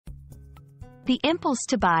The impulse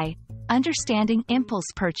to buy. Understanding impulse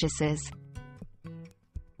purchases.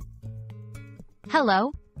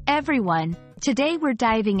 Hello, everyone. Today we're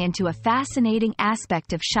diving into a fascinating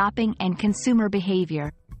aspect of shopping and consumer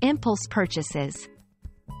behavior: impulse purchases.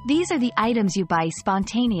 These are the items you buy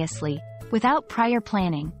spontaneously, without prior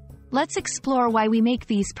planning. Let's explore why we make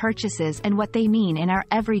these purchases and what they mean in our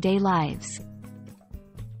everyday lives.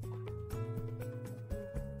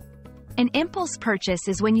 An impulse purchase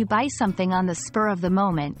is when you buy something on the spur of the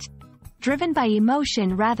moment, driven by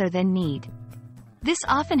emotion rather than need. This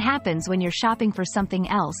often happens when you're shopping for something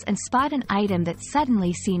else and spot an item that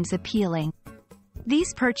suddenly seems appealing.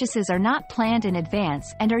 These purchases are not planned in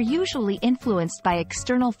advance and are usually influenced by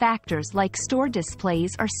external factors like store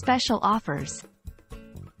displays or special offers.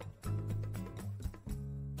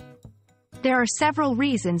 There are several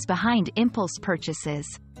reasons behind impulse purchases.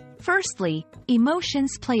 Firstly,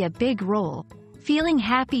 emotions play a big role. Feeling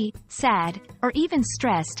happy, sad, or even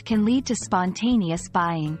stressed can lead to spontaneous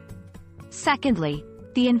buying. Secondly,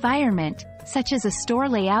 the environment, such as a store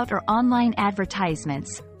layout or online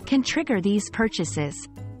advertisements, can trigger these purchases.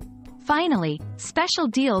 Finally, special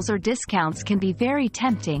deals or discounts can be very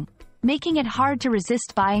tempting, making it hard to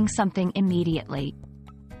resist buying something immediately.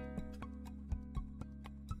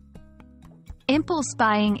 Impulse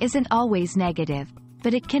buying isn't always negative,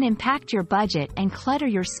 but it can impact your budget and clutter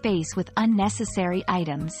your space with unnecessary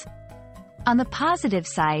items. On the positive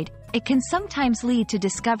side, it can sometimes lead to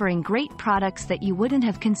discovering great products that you wouldn't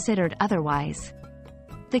have considered otherwise.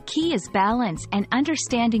 The key is balance and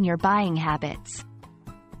understanding your buying habits.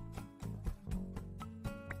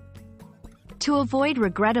 To avoid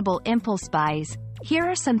regrettable impulse buys, here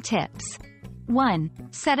are some tips. 1.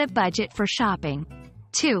 Set a budget for shopping.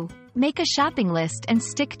 2. Make a shopping list and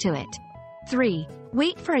stick to it. 3.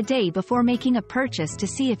 Wait for a day before making a purchase to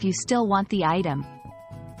see if you still want the item.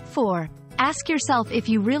 4. Ask yourself if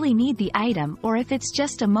you really need the item or if it's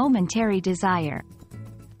just a momentary desire.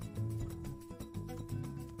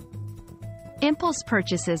 Impulse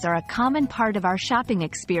purchases are a common part of our shopping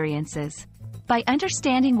experiences. By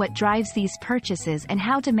understanding what drives these purchases and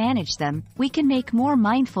how to manage them, we can make more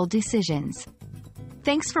mindful decisions.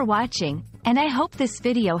 Thanks for watching, and I hope this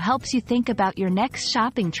video helps you think about your next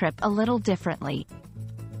shopping trip a little differently.